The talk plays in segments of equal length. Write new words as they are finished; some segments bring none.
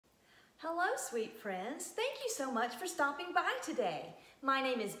Hello, sweet friends. Thank you so much for stopping by today. My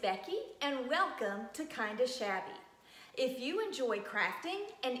name is Becky, and welcome to Kinda Shabby. If you enjoy crafting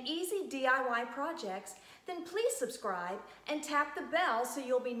and easy DIY projects, then please subscribe and tap the bell so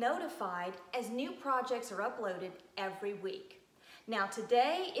you'll be notified as new projects are uploaded every week. Now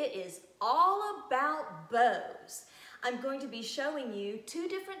today it is all about bows. I'm going to be showing you two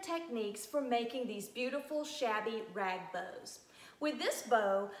different techniques for making these beautiful shabby rag bows. With this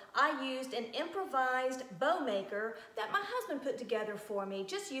bow, I used an improvised bow maker that my husband put together for me,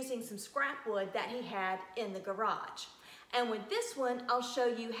 just using some scrap wood that he had in the garage. And with this one, I'll show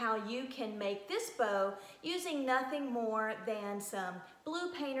you how you can make this bow using nothing more than some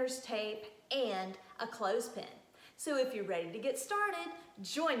blue painter's tape and a clothespin. So if you're ready to get started,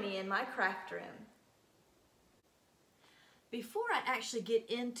 join me in my craft room. Before I actually get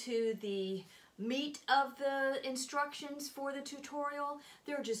into the meat of the instructions for the tutorial,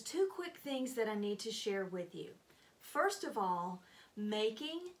 there are just two quick things that I need to share with you. First of all,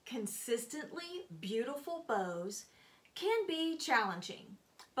 making consistently beautiful bows can be challenging,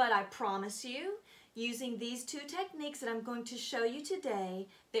 but I promise you, using these two techniques that I'm going to show you today,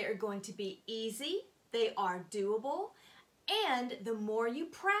 they are going to be easy, they are doable, and the more you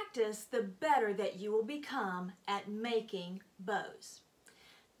practice, the better that you will become at making bows.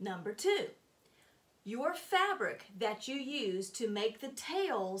 Number two, your fabric that you use to make the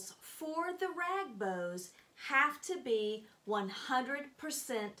tails for the rag bows have to be 100%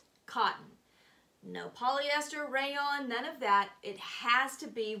 cotton. No polyester, rayon, none of that. It has to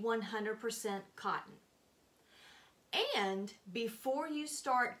be 100% cotton. And before you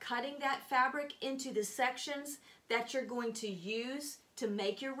start cutting that fabric into the sections that you're going to use to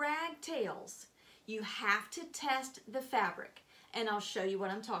make your rag tails, you have to test the fabric, and I'll show you what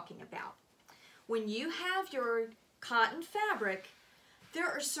I'm talking about. When you have your cotton fabric, there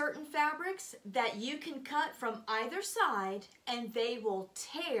are certain fabrics that you can cut from either side and they will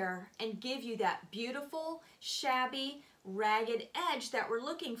tear and give you that beautiful, shabby, ragged edge that we're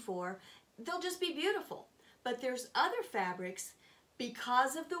looking for. They'll just be beautiful. But there's other fabrics,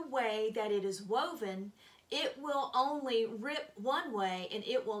 because of the way that it is woven, it will only rip one way and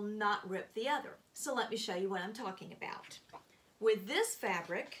it will not rip the other. So let me show you what I'm talking about. With this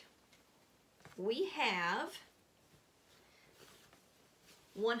fabric, we have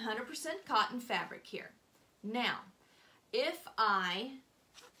 100% cotton fabric here. Now, if I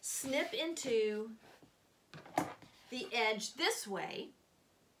snip into the edge this way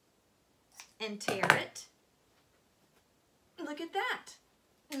and tear it, look at that.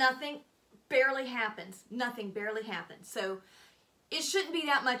 Nothing barely happens. Nothing barely happens. So it shouldn't be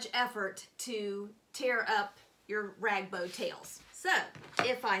that much effort to tear up your rag bow tails. So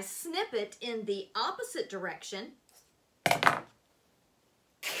if I snip it in the opposite direction, look at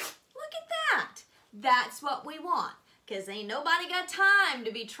that. That's what we want, because ain't nobody got time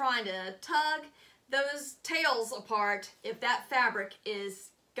to be trying to tug those tails apart if that fabric is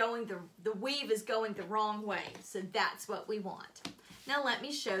going, the weave is going the wrong way. So that's what we want. Now let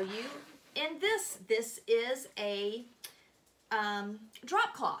me show you in this. This is a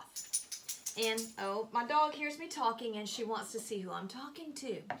drop cloth. And, oh, my dog hears me talking and she wants to see who I'm talking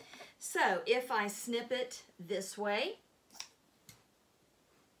to. So, if I snip it this way,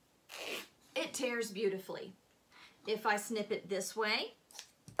 it tears beautifully. If I snip it this way,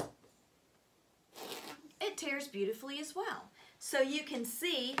 it tears beautifully as well. So you can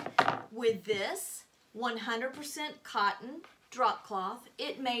see with this 100% cotton drop cloth,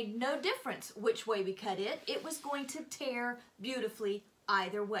 it made no difference which way we cut it. It was going to tear beautifully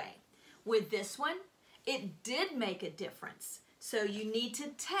either way. With this one, it did make a difference. So you need to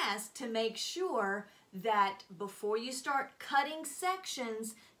test to make sure that before you start cutting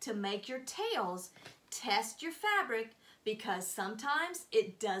sections to make your tails, test your fabric, because sometimes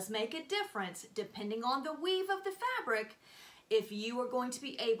it does make a difference depending on the weave of the fabric if you are going to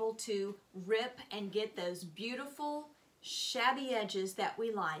be able to rip and get those beautiful shabby edges that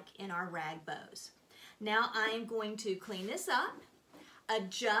we like in our rag bows. Now I am going to clean this up,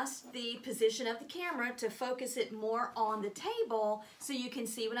 adjust the position of the camera to focus it more on the table so you can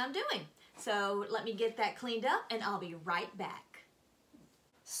see what I'm doing. So let me get that cleaned up and I'll be right back.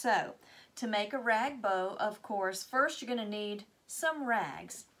 So to make a rag bow, of course, first you're going to need some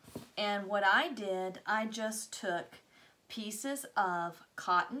rags. And what I did, I just took pieces of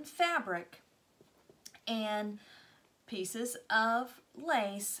cotton fabric and pieces of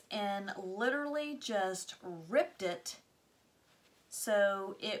lace and literally just ripped it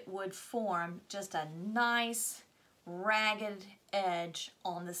so it would form just a nice ragged edge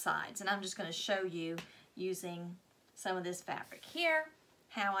on the sides. And I'm just going to show you using some of this fabric here.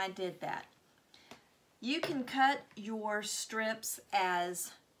 how I did that. You can cut your strips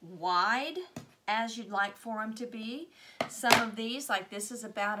as wide as you'd like for them to be. Some of these, like this, is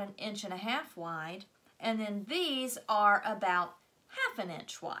about 1.5 inches wide, and then these are about 1/2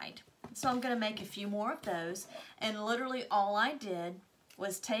 inch wide. So I'm going to make a few more of those, and literally all I did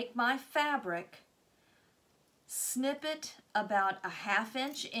was take my fabric, snip it about 1/2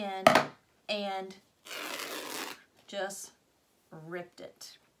 inch in, and just ripped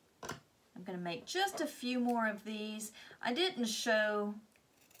it. I'm going to make just a few more of these. I didn't show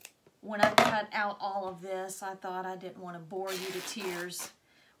when I cut out all of this. I thought I didn't want to bore you to tears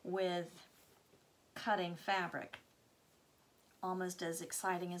with cutting fabric. Almost as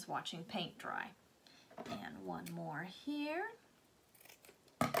exciting as watching paint dry. And one more here.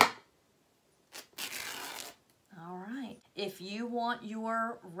 All right. If you want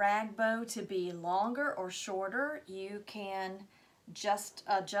your rag bow to be longer or shorter, you can just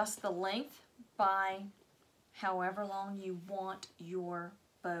adjust the length by however long you want your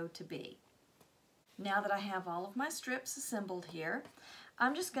bow to be. Now that I have all of my strips assembled here,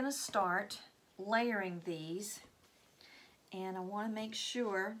 I'm just going to start layering these, and I want to make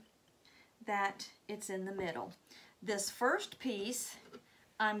sure that it's in the middle. This first piece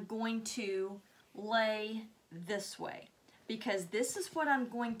I'm going to lay this way, because this is what I'm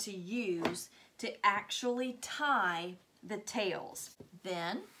going to use to actually tie the tails.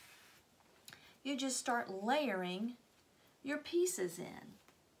 Then you just start layering your pieces in.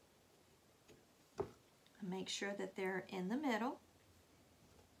 Make sure that they're in the middle.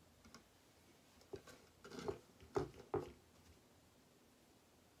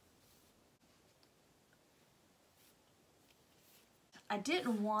 I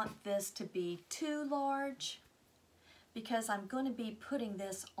didn't want this to be too large because I'm going to be putting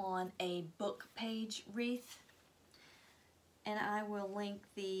this on a book page wreath, and I will link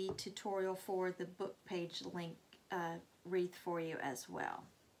the tutorial for the book page link wreath for you as well.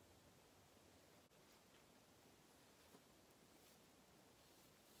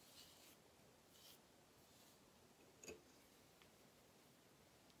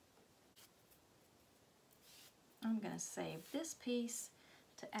 I'm going to save this piece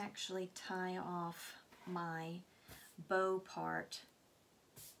to actually tie off my bow part,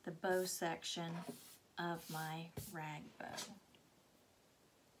 the bow section of my rag bow.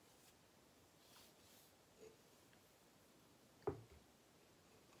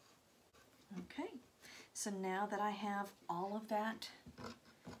 Okay, so now that I have all of that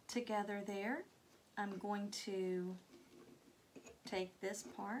together there, I'm going to take this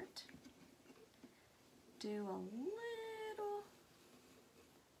part, do a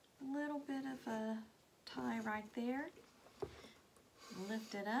little bit of a tie right there,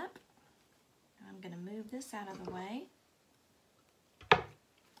 lift it up. I'm going to move this out of the way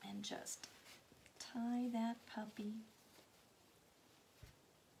and just tie that puppy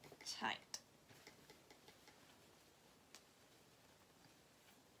tight.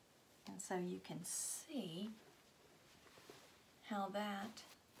 And so you can see how that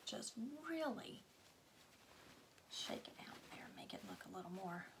just really shake it out there, make it look a little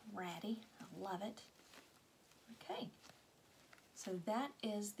more ratty. I love it. Okay, so that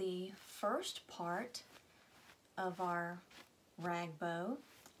is the first part of our rag bow.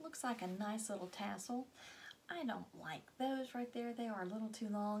 Looks like a nice little tassel. I don't like those right there. They are a little too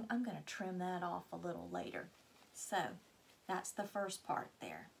long. I'm going to trim that off a little later. So that's the first part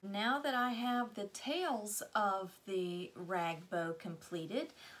there. Now that I have the tails of the rag bow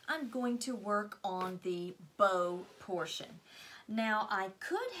completed, I'm going to work on the bow portion. Now I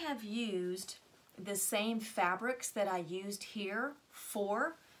could have used the same fabrics that I used here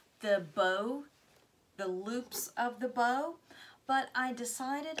for the bow, the loops of the bow, but I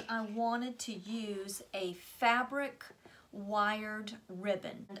decided I wanted to use a fabric wired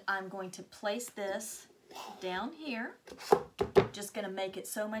ribbon. And I'm going to place this down here. Just going to make it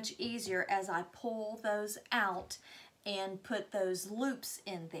so much easier as I pull those out and put those loops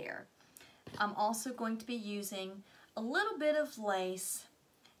in there. I'm also going to be using a little bit of lace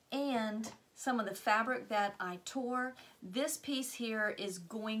and some of the fabric that I tore. This piece here is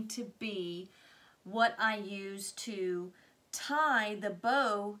going to be what I use to tie the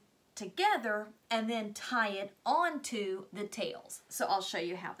bow together and then tie it onto the tails. So I'll show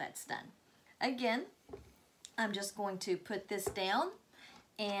you how that's done. Again, I'm just going to put this down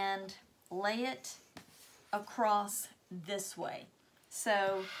and lay it across this way.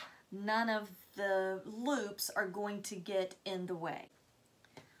 So none of the loops are going to get in the way.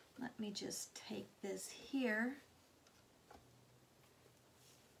 Let me just take this here.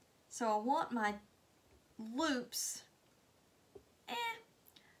 So I want my loops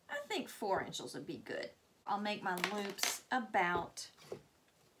think 4 inches would be good. I'll make my loops about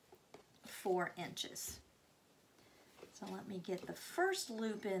 4 inches. So let me get the first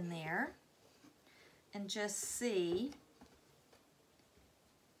loop in there and just see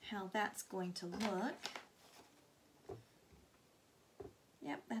how that's going to look.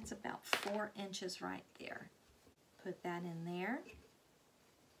 Yep, that's about 4 inches right there. Put that in there.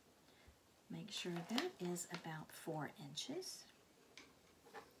 Make sure that is about 4 inches.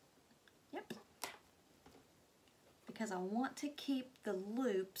 Yep. Because I want to keep the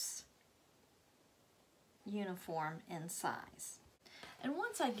loops uniform in size. And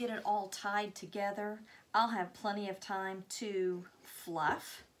once I get it all tied together, I'll have plenty of time to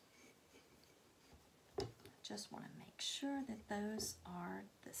fluff. Just want to make sure that those are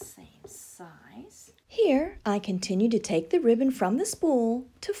the same size. Here, I continue to take the ribbon from the spool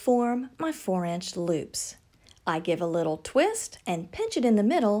to form my 4-inch loops. I give a little twist and pinch it in the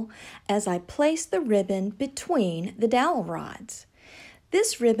middle as I place the ribbon between the dowel rods.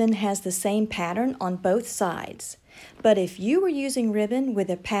 This ribbon has the same pattern on both sides, but if you were using ribbon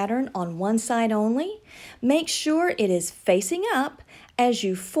with a pattern on one side only, make sure it is facing up as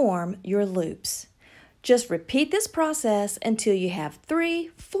you form your loops. Just repeat this process until you have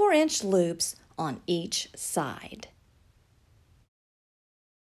 3 4-inch loops on each side.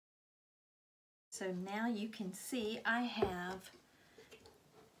 So now you can see I have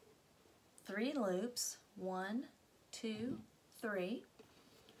 3 loops, 1, 2, 3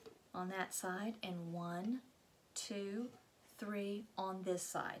 on that side, and 1, 2, 3 on this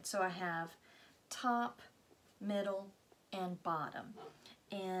side. So I have top, middle, and bottom.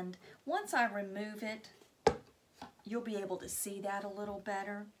 And once I remove it, you'll be able to see that a little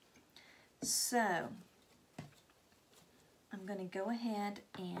better. So I'm going to go ahead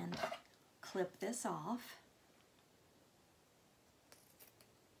and clip this off.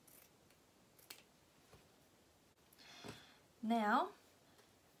 Now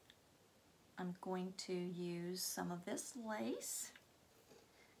I'm going to use some of this lace,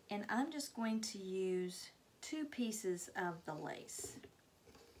 and I'm just going to use 2 pieces of the lace.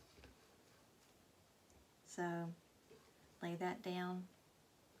 So lay that down,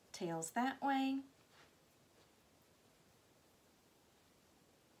 tails that way.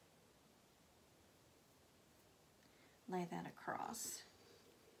 Lay that across.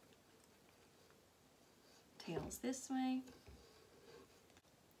 Tails this way.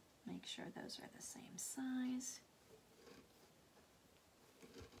 Make sure those are the same size.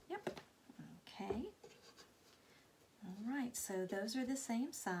 Yep. Okay. All right, so those are the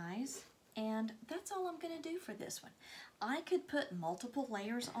same size, and that's all I'm going to do for this one. I could put multiple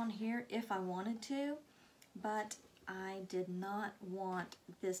layers on here if I wanted to, but I did not want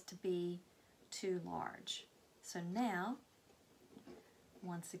this to be too large. So now,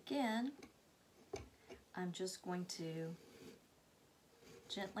 once again, I'm just going to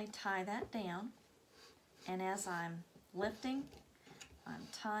gently tie that down, and as I'm lifting, I'm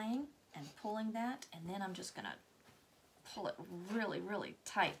tying and pulling that, and then I'm just going to pull it really, really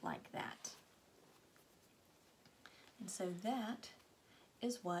tight like that. And so that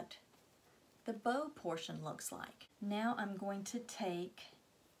is what the bow portion looks like. Now I'm going to take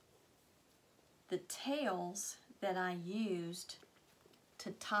the tails that I used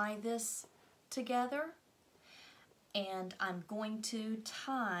to tie this together, and I'm going to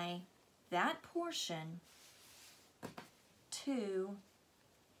tie that portion to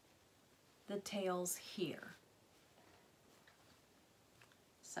the tails here.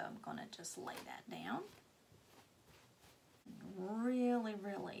 So I'm going to just lay that down. Really,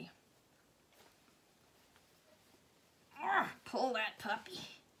 really pull that puppy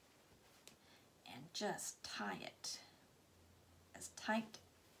and just tie it as tight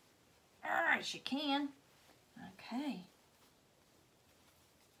as you can. Okay.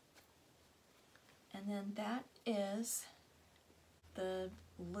 And then that is the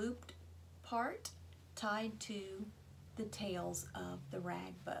looped part tied to the tails of the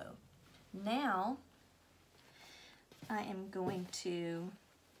rag bow. Now I am going to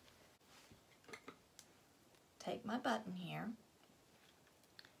take my button here,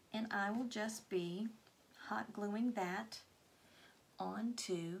 and I will just be hot gluing that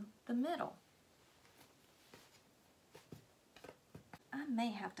onto the middle. I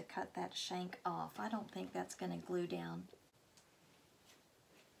may have to cut that shank off. I don't think that's going to glue down.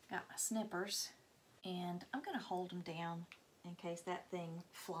 Got my snippers, and I'm going to hold them down in case that thing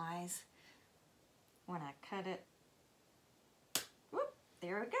flies when I cut it. Whoop,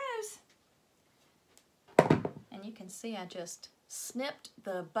 there it goes. And you can see I just snipped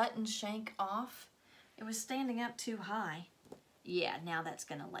the button shank off. It was standing up too high. Yeah, now that's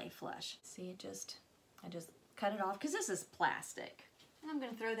gonna lay flush. See, I just cut it off because this is plastic. And I'm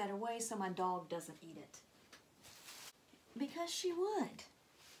gonna throw that away so my dog doesn't eat it. Because she would.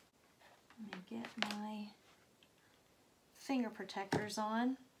 Let me get my finger protectors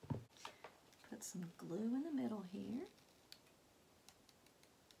on. Put some glue in the middle here.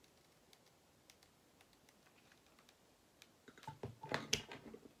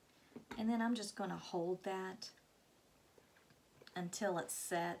 And then I'm just going to hold that until it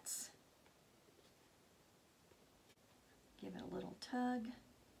sets. Give it a little tug.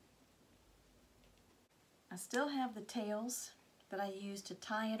 I still have the tails that I used to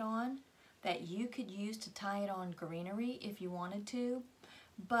tie it on, that you could use to tie it on greenery if you wanted to,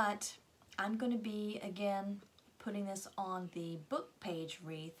 but I'm going to be, again, putting this on the book page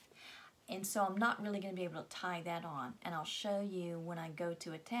wreath, and so I'm not really going to be able to tie that on, and I'll show you when I go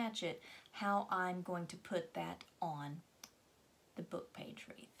to attach it how I'm going to put that on the book page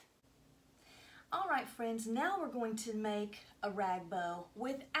wreath. Alright friends, now we're going to make a rag bow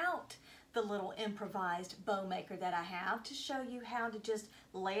without the little improvised bow maker that I have, to show you how to just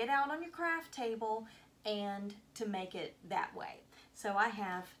lay it out on your craft table and to make it that way. So I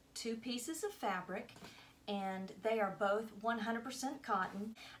have 2 pieces of fabric, and they are both 100%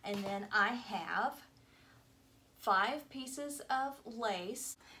 cotton, and then I have 5 pieces of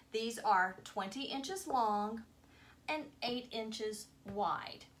lace. These are 20 inches long and 8 inches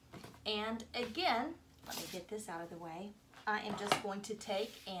wide. And again, let me get this out of the way. I am just going to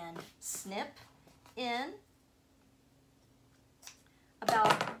take and snip in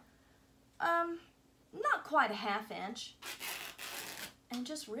about not quite a ½ inch and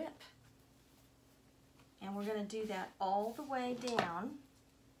just rip. And we're going to do that all the way down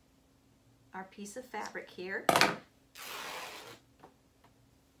our piece of fabric here.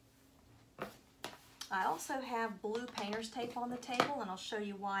 I also have blue painter's tape on the table, and I'll show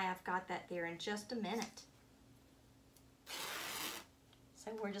you why I've got that there in just a minute.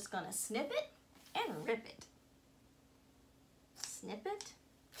 So we're just going to snip it and rip it. Snip it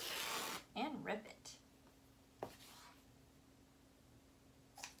and rip it.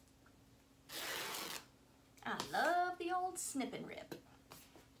 I love the old snip and rip.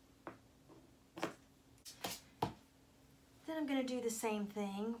 Then I'm going to do the same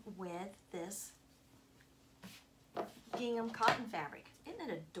thing with this gingham cotton fabric.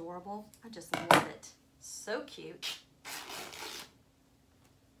 Isn't it adorable? I just love it. So cute.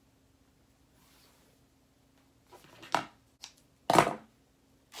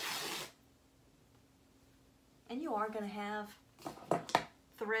 And you are going to have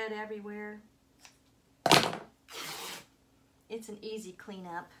thread everywhere. It's an easy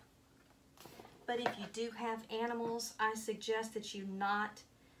cleanup. But if you do have animals, I suggest that you not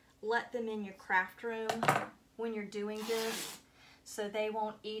let them in your craft room when you're doing this, so they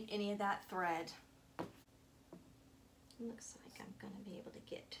won't eat any of that thread. Looks like I'm going to be able to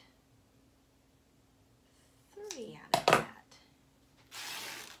get 3 out of that.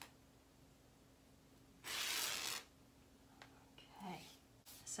 Okay,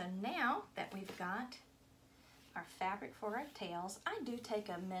 so now that we've got our fabric for our tails, I do take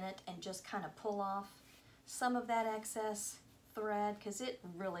a minute and just kind of pull off some of that excess thread, because it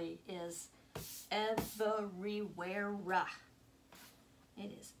really is everywhere.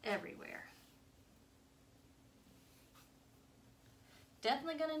 It is everywhere.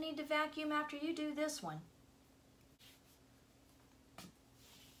 Definitely going to need to vacuum after you do this one.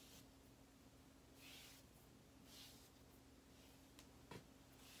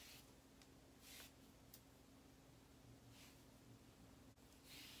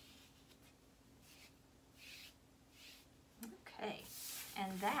 Okay,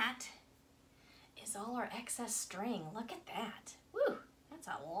 and that is all our excess string. Look at that. Woo, that's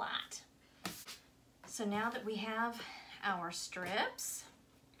a lot. So now that we have our strips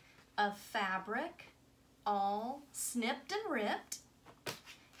of fabric all snipped and ripped,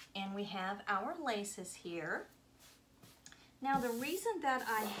 and we have our laces here. Now the reason that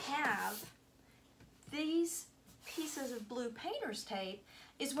I have these pieces of blue painter's tape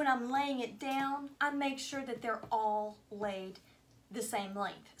is when I'm laying it down, I make sure that they're all laid the same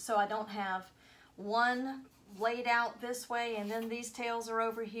length. So I don't have one laid out this way and then these tails are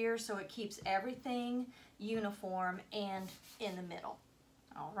over here, so it keeps everything uniform and in the middle.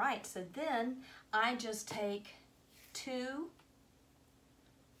 All right, so then I just take 2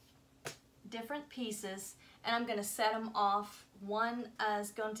 different pieces and I'm going to set them off. One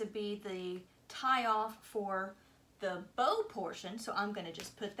is going to be the tie off for the bow portion, so I'm going to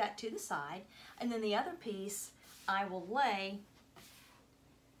just put that to the side, and then the other piece I will lay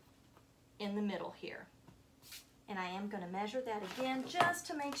in the middle here. And I am going to measure that again just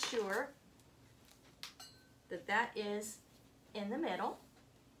to make sure that that is in the middle.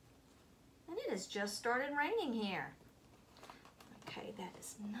 And it has just started raining here. Okay, that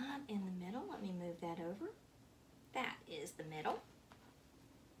is not in the middle. Let me move that over. That is the middle.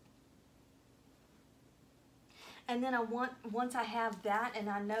 And then once I have that and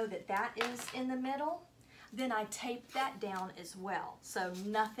I know that that is in the middle, then I tape that down as well, so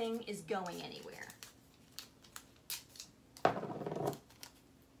nothing is going anywhere.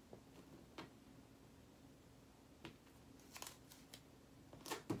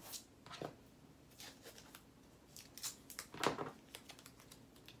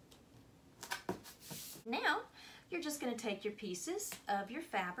 Now, you're just going to take your pieces of your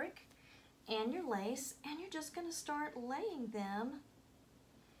fabric and your lace, and you're just going to start laying them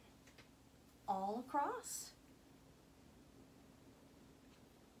all across.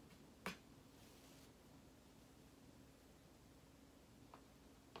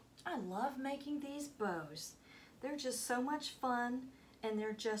 I love making these bows. They're just so much fun, and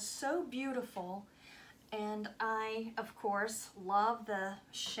they're just so beautiful. And I, of course, love the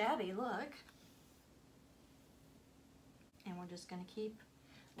shabby look. And we're just going to keep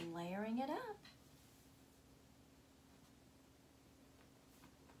layering it up.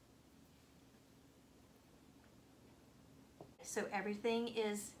 So everything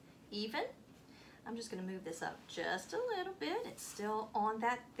is even. I'm just going to move this up just a little bit. It's still on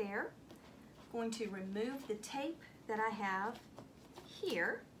that there. I'm going to remove the tape that I have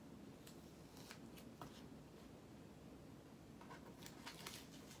here.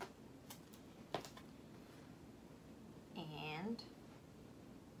 And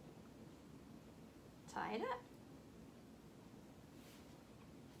tie it up.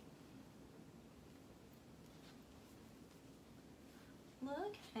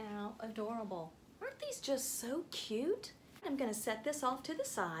 Look how adorable. Aren't these just so cute? I'm going to set this off to the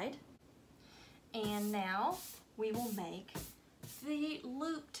side. And now we will make the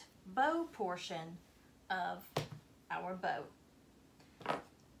looped bow portion of our bow.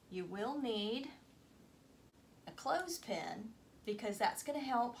 You will need a clothespin because that's going to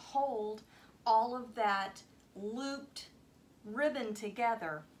help hold all of that looped ribbon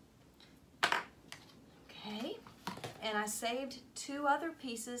together. Okay, and I saved 2 other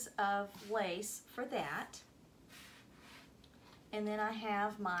pieces of lace for that. And then I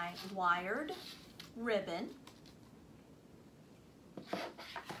have my wired ribbon.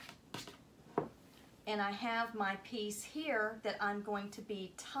 And I have my piece here that I'm going to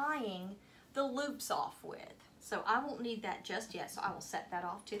be tying the loops off with. So I won't need that just yet, so I will set that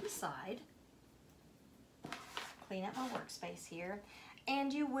off to the side. Clean up my workspace here.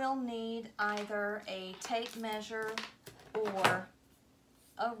 And you will need either a tape measure or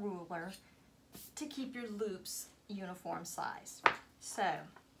a ruler to keep your loops uniform size. So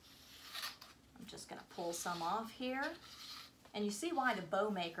I'm just going to pull some off here. And you see why the bow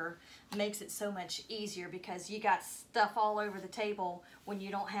maker makes it so much easier, because you got stuff all over the table when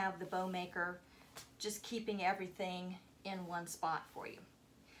you don't have the bow maker just keeping everything in one spot for you.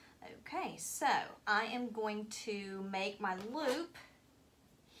 Okay, so I am going to make my loop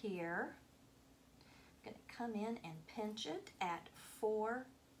here. I'm going to come in and pinch it at 4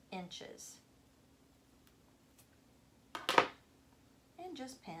 inches. And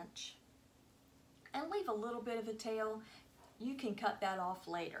just pinch. And leave a little bit of a tail. You can cut that off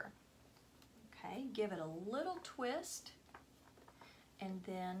later. Okay, give it a little twist and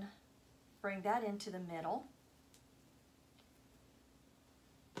then bring that into the middle.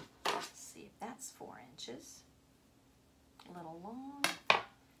 Let's see if that's 4 inches. A little long.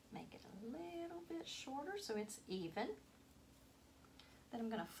 Make it a little bit shorter so it's even. Then I'm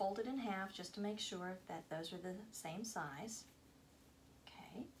going to fold it in half just to make sure that those are the same size.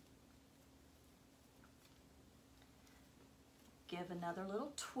 Okay. Give another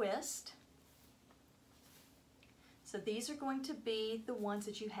little twist. So these are going to be the ones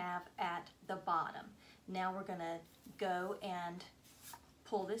that you have at the bottom. Now we're going to go and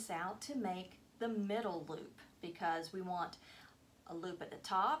pull this out to make the middle loop, because we want a loop at the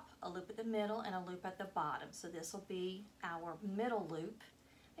top, a loop at the middle, and a loop at the bottom. So this will be our middle loop.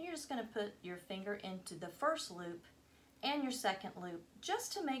 And you're just going to put your finger into the first loop and your second loop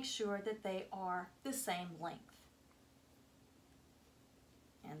just to make sure that they are the same length.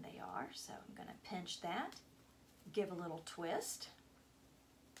 And they are, so I'm going to pinch that, give a little twist,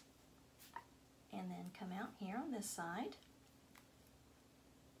 and then come out here on this side.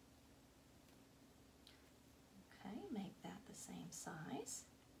 Okay, make that the same size.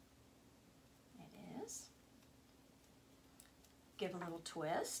 It is. Give a little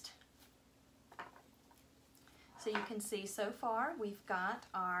twist. So you can see so far we've got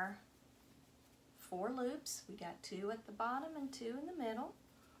our 4 loops. We got 2 at the bottom and 2 in the middle.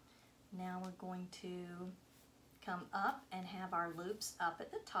 Now we're going to come up and have our loops up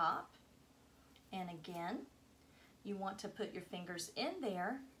at the top. And again, you want to put your fingers in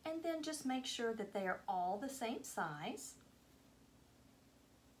there and then just make sure that they are all the same size.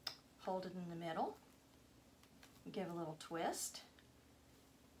 Hold it in the middle. Give a little twist.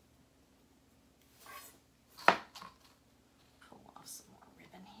 Pull off some more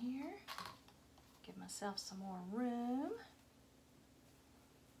ribbon here. Give myself some more room.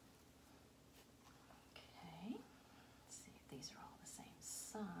 Okay, let's see if these are all the same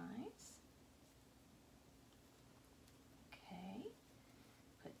size. Okay,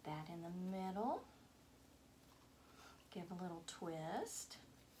 put that in the middle. Give a little twist.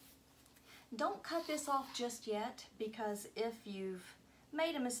 Don't cut this off just yet, because if you've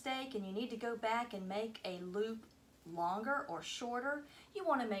made a mistake and you need to go back and make a loop longer or shorter, you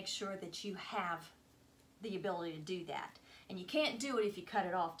want to make sure that you have the ability to do that. And you can't do it if you cut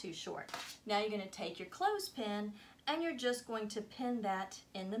it off too short. Now you're going to take your clothespin and you're just going to pin that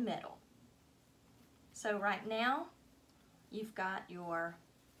in the middle. So right now you've got your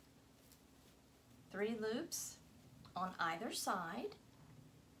 3 loops on either side.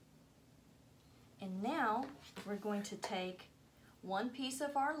 And now we're going to take one piece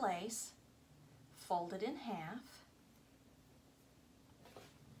of our lace, fold it in half,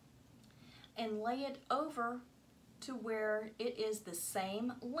 and lay it over to where it is the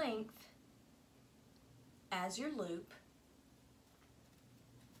same length as your loop.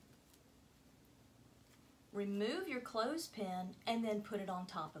 Remove your clothespin and then put it on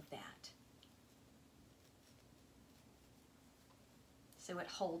top of that, so it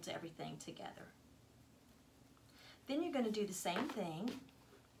holds everything together. Then you're going to do the same thing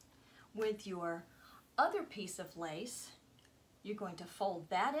with your other piece of lace. You're going to fold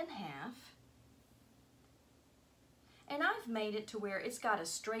that in half. And I've made it to where it's got a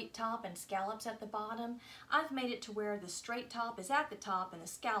straight top and scallops at the bottom. I've made it to where the straight top is at the top and the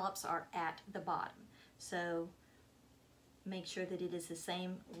scallops are at the bottom. So make sure that it is the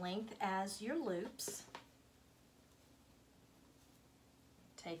same length as your loops.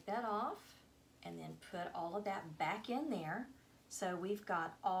 Take that off and then put all of that back in there. So we've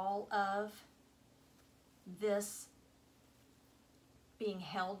got all of this being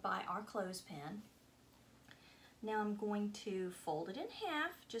held by our clothespin. Now I'm going to fold it in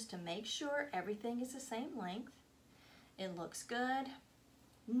half just to make sure everything is the same length. It looks good.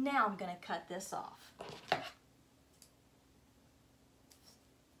 Now I'm going to cut this off.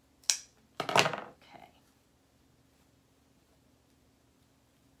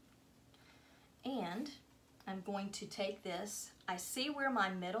 And I'm going to take this, I see where my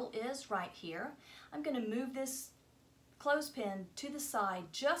middle is right here. I'm going to move this clothespin to the side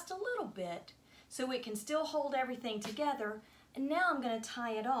just a little bit so it can still hold everything together. And now I'm going to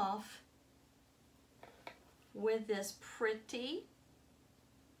tie it off with this pretty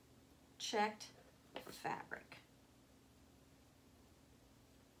checked fabric.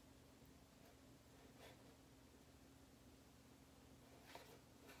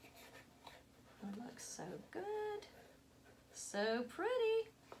 It looks so good, so pretty.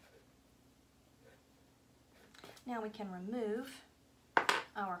 Now we can remove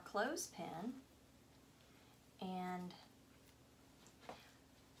our clothespin, and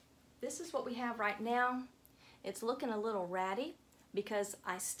this is what we have right now. It's looking a little ratty because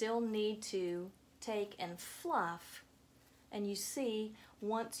I still need to take and fluff, and you see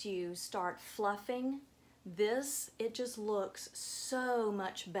once you start fluffing this, it just looks so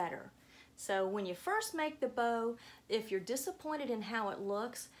much better. So when you first make the bow, if you're disappointed in how it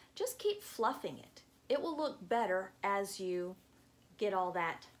looks, just keep fluffing it. It will look better as you get all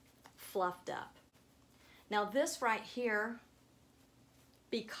that fluffed up. Now this right here,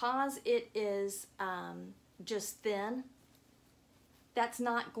 because it is just thin, that's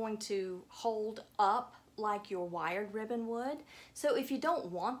not going to hold up like your wired ribbon would. So if you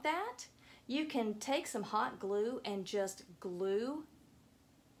don't want that, you can take some hot glue and just glue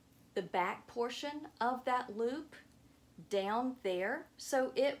the back portion of that loop down there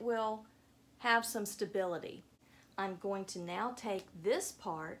so it will have some stability. I'm going to now take this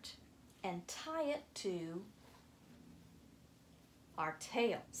part and tie it to our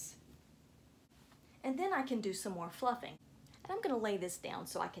tails. And then I can do some more fluffing. And I'm going to lay this down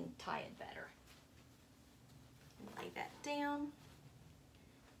so I can tie it better. Lay that down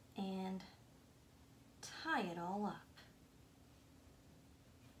and tie it all up.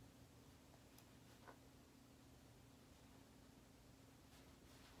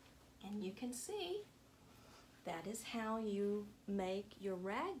 And you can see that is how you make your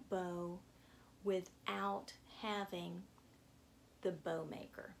rag bow without having the bow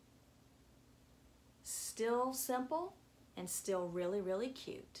maker. Still simple and still really, really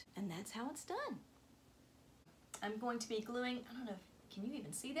cute. And that's how it's done. I'm going to be gluing, I don't know, can you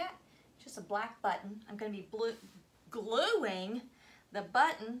even see that? Just a black button. I'm going to be gluing the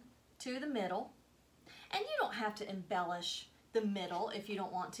button to the middle. And you don't have to embellish the middle if you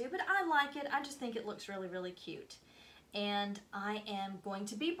don't want to, but I like it. I just think it looks really, really cute. And I am going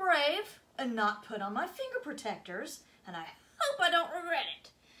to be brave and not put on my finger protectors, and I hope I don't regret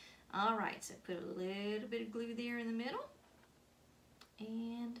it. All right, so put a little bit of glue there in the middle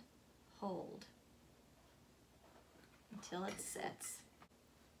and hold until it sets.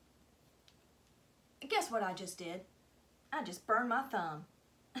 And guess what I just did? I just burned my thumb.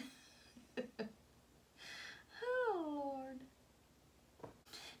 Oh, Lord.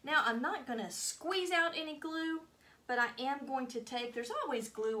 Now, I'm not going to squeeze out any glue, but I am going to take, there's always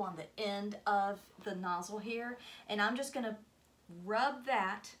glue on the end of the nozzle here, and I'm just going to rub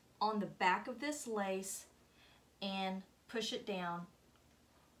that on the back of this lace and push it down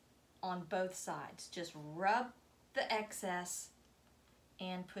on both sides. Just rub the excess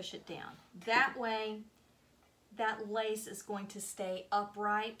and push it down. That way, that lace is going to stay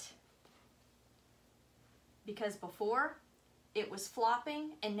upright, because before it was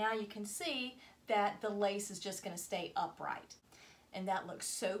flopping, and now you can see that the lace is just going to stay upright. And that looks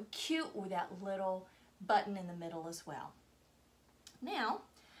so cute with that little button in the middle as well. Now,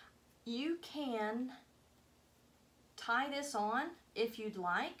 you can tie this on, if you'd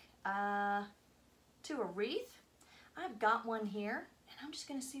like, to a wreath. I've got one here, and I'm just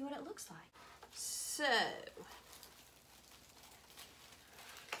going to see what it looks like. So,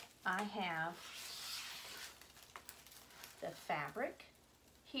 I have the fabric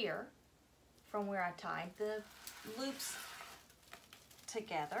here from where I tied the loops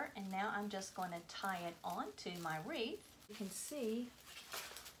together, and now I'm just going to tie it onto my wreath. You can see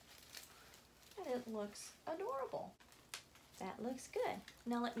that it looks adorable. That looks good.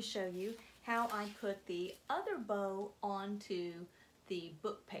 Now let me show you how I put the other bow onto the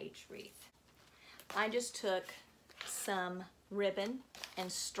book page wreath. I just took some ribbon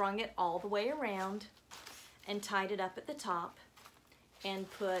and strung it all the way around and tied it up at the top and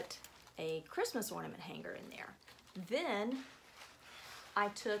put a Christmas ornament hanger in there. Then I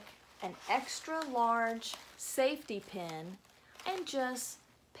took an extra large safety pin and just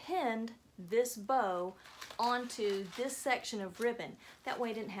pinned this bow onto this section of ribbon. That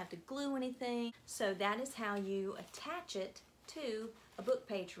way I didn't have to glue anything. So that is how you attach it to a book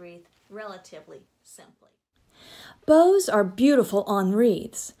page wreath relatively simply. Bows are beautiful on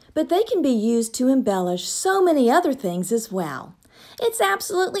wreaths, but they can be used to embellish so many other things as well. It's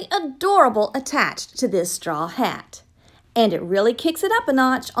absolutely adorable attached to this straw hat. And it really kicks it up a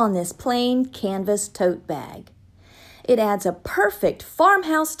notch on this plain canvas tote bag. It adds a perfect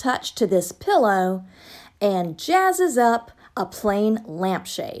farmhouse touch to this pillow and jazzes up a plain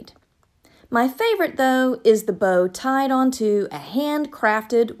lampshade. My favorite, though, is the bow tied onto a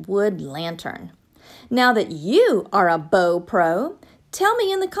handcrafted wood lantern. Now that you are a bow pro, tell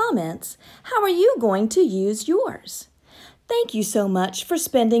me in the comments, how are you going to use yours? Thank you so much for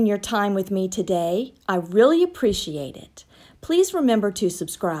spending your time with me today. I really appreciate it. Please remember to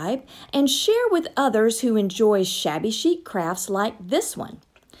subscribe and share with others who enjoy shabby chic crafts like this one.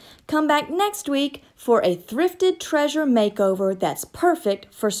 Come back next week for a thrifted treasure makeover that's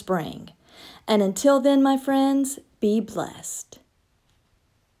perfect for spring. And until then, my friends, be blessed.